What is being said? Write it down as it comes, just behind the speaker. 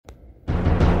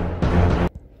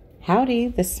Howdy,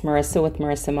 this is Marissa with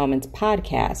Marisa Moments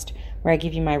podcast, where I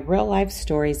give you my real life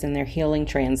stories and their healing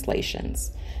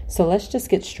translations. So let's just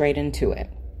get straight into it.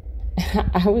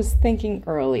 I was thinking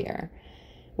earlier,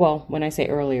 well, when I say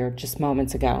earlier, just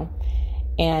moments ago,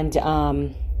 and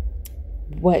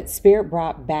what Spirit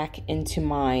brought back into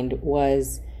mind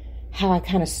was how I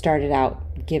kind of started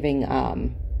out giving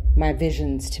my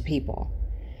visions to people,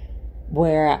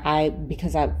 where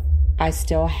because I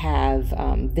still have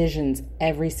visions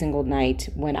every single night.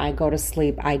 When I go to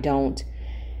sleep, I don't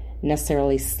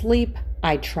necessarily sleep,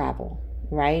 I travel,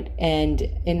 right? And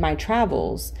in my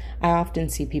travels, I often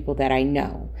see people that I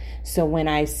know. So when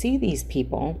I see these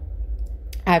people,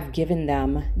 I've given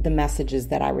them the messages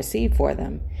that I receive for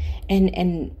them.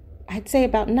 And I'd say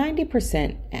about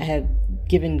 90% have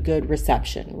given good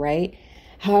reception, right?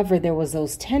 However, there was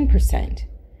those 10%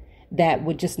 that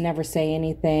would just never say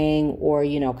anything, or,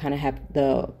 kind of have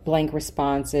the blank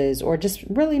responses, or just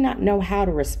really not know how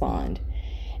to respond.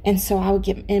 And so I would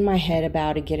get in my head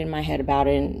about it,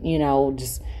 and,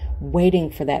 just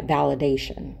waiting for that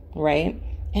validation, right?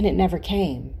 And it never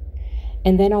came.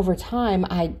 And then over time,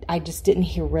 I just didn't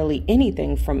hear really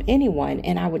anything from anyone.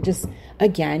 And I would just,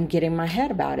 again, get in my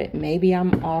head about it. Maybe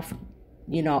I'm off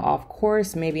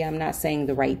course. Maybe I'm not saying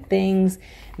the right things.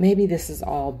 Maybe this is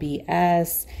all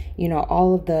BS,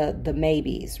 all of the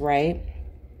maybes, right?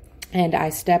 And I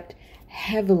stepped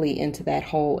heavily into that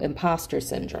whole imposter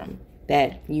syndrome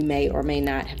that you may or may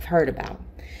not have heard about.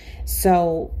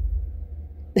 So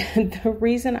the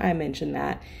reason I mention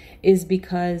that is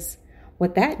because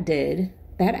what that did,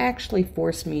 that actually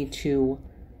forced me to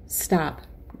stop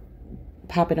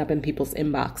popping up in people's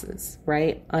inboxes,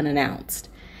 right? Unannounced.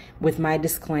 With my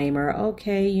disclaimer,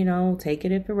 okay, take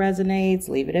it if it resonates,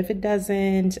 leave it if it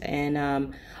doesn't.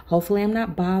 And hopefully I'm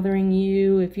not bothering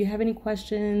you. If you have any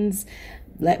questions,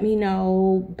 let me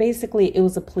know. Basically, it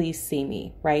was a please see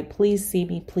me, right? Please see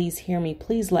me, please hear me,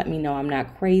 please let me know I'm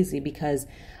not crazy, because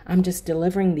I'm just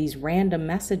delivering these random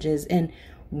messages. And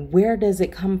where does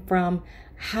it come from?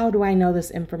 How do I know this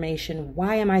information?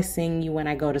 Why am I seeing you when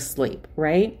I go to sleep,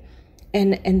 right?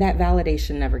 And that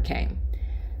validation never came.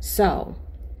 So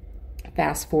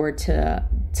fast forward to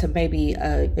maybe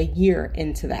a year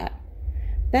into that.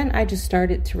 Then I just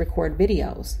started to record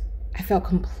videos. I felt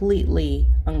completely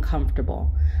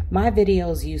uncomfortable. My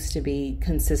videos used to be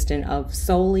consistent of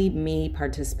solely me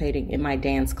participating in my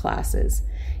dance classes.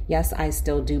 Yes, I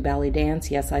still do belly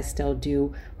dance. Yes, I still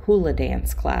do hula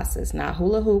dance classes. Not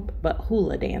hula hoop, but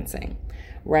hula dancing,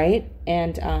 right?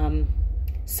 And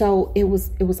so it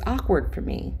was awkward for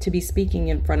me to be speaking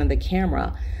in front of the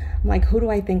camera. I'm like, who do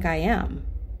I think I am,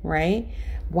 right?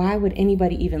 Why would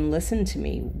anybody even listen to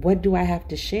me? What do I have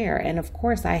to share? And of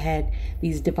course, I had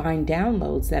these divine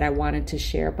downloads that I wanted to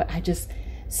share, but I just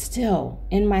still,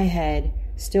 in my head,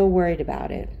 still worried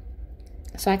about it.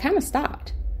 So I kind of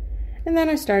stopped. And then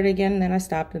I started again, and then I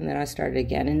stopped, and then I started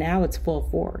again. And now it's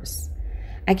full force.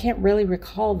 I can't really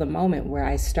recall the moment where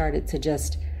I started to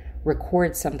just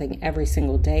record something every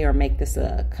single day or make this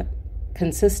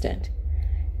consistent,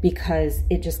 because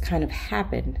it just kind of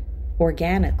happened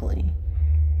organically.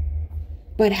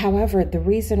 But however, the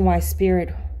reason why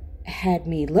Spirit had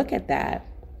me look at that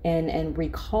and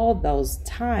recall those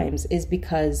times is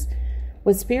because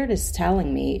what Spirit is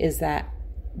telling me is that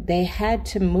they had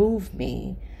to move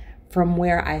me from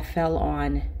where I fell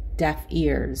on deaf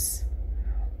ears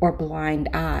or blind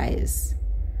eyes,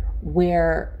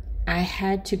 where I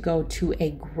had to go to a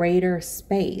greater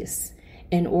space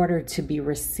in order to be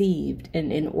received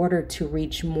and in order to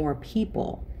reach more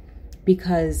people.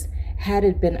 Because had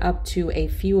it been up to a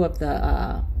few of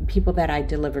the people that I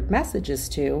delivered messages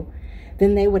to,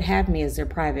 then they would have me as their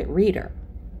private reader.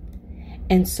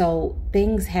 And so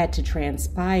things had to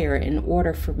transpire in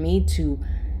order for me to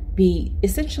be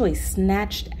essentially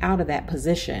snatched out of that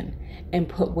position and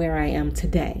put where I am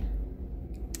today.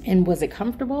 And was it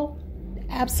comfortable?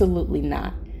 Absolutely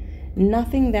not.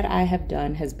 Nothing that I have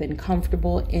done has been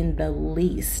comfortable in the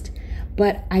least,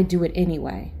 but I do it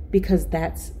anyway, because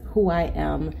that's who I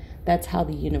am. That's how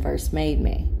the universe made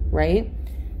me, right?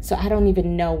 So I don't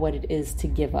even know what it is to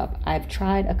give up. I've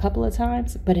tried a couple of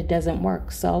times, but it doesn't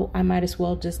work. So I might as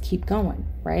well just keep going,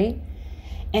 right?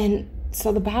 And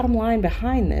so the bottom line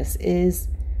behind this is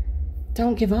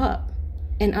don't give up.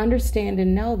 And understand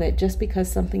and know that just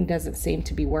because something doesn't seem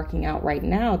to be working out right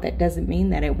now, that doesn't mean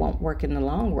that it won't work in the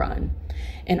long run.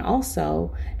 And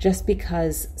also, just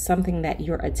because something that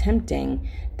you're attempting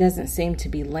doesn't seem to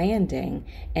be landing,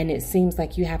 and it seems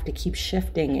like you have to keep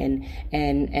shifting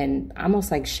and almost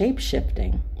like shape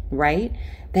shifting, right?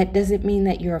 That doesn't mean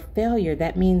that you're a failure.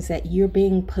 That means that you're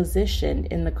being positioned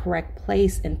in the correct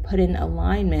place and put in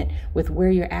alignment with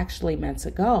where you're actually meant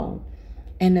to go.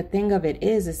 And the thing of it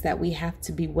is that we have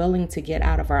to be willing to get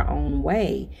out of our own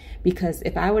way. Because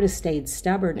if I would have stayed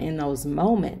stubborn in those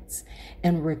moments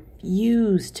and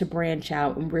refused to branch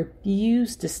out and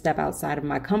refused to step outside of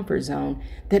my comfort zone,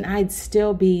 then I'd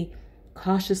still be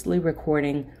cautiously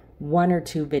recording 1 or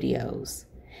 2 videos.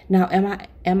 Now,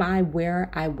 am I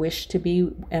where I wish to be?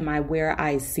 Am I where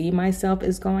I see myself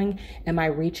is going? Am I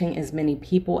reaching as many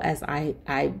people as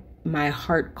my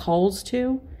heart calls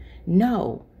to?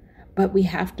 No. But we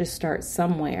have to start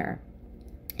somewhere.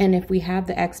 And if we have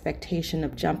the expectation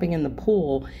of jumping in the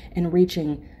pool and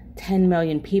reaching 10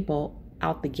 million people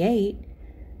out the gate,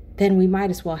 then we might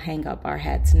as well hang up our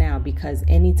hats now, because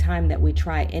anytime that we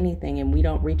try anything and we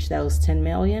don't reach those 10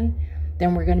 million,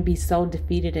 then we're going to be so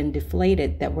defeated and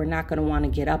deflated that we're not going to want to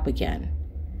get up again.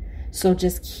 So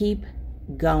just keep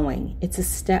going. It's a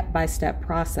step-by-step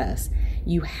process.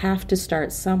 You have to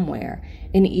start somewhere.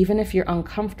 And even if you're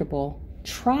uncomfortable,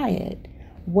 try it.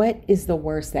 What is the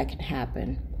worst that can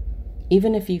happen?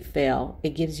 Even if you fail,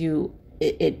 it gives you,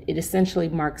 it essentially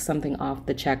marks something off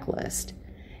the checklist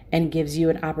and gives you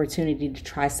an opportunity to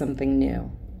try something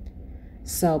new.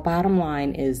 So bottom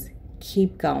line is,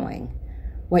 keep going.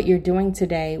 What you're doing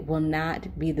today will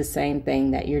not be the same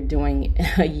thing that you're doing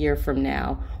a year from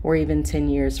now or even 10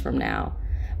 years from now.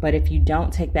 But if you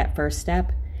don't take that first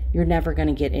step, you're never going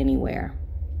to get anywhere.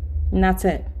 And that's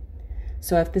it.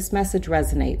 So if this message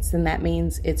resonates, then that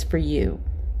means it's for you.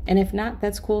 And if not,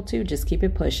 that's cool too. Just keep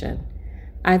it pushing.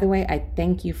 Either way, I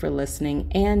thank you for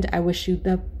listening, and I wish you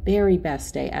the very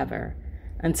best day ever.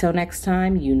 Until next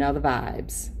time, you know the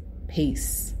vibes.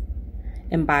 Peace.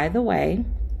 And by the way,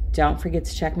 don't forget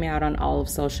to check me out on all of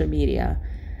social media.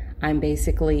 I'm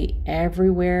basically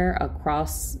everywhere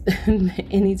across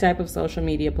any type of social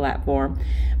media platform.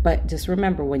 But just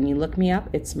remember, when you look me up,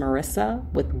 it's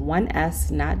Marissa with 1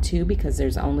 S, not 2, because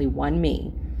there's only one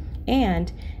me.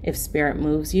 And if spirit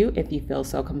moves you, if you feel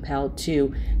so compelled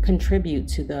to contribute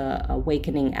to the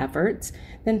awakening efforts,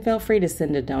 then feel free to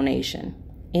send a donation.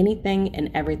 Anything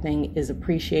and everything is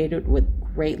appreciated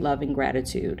with great love and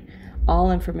gratitude.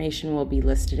 All information will be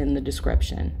listed in the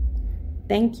description.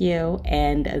 Thank you,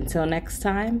 and until next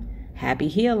time, happy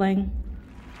healing.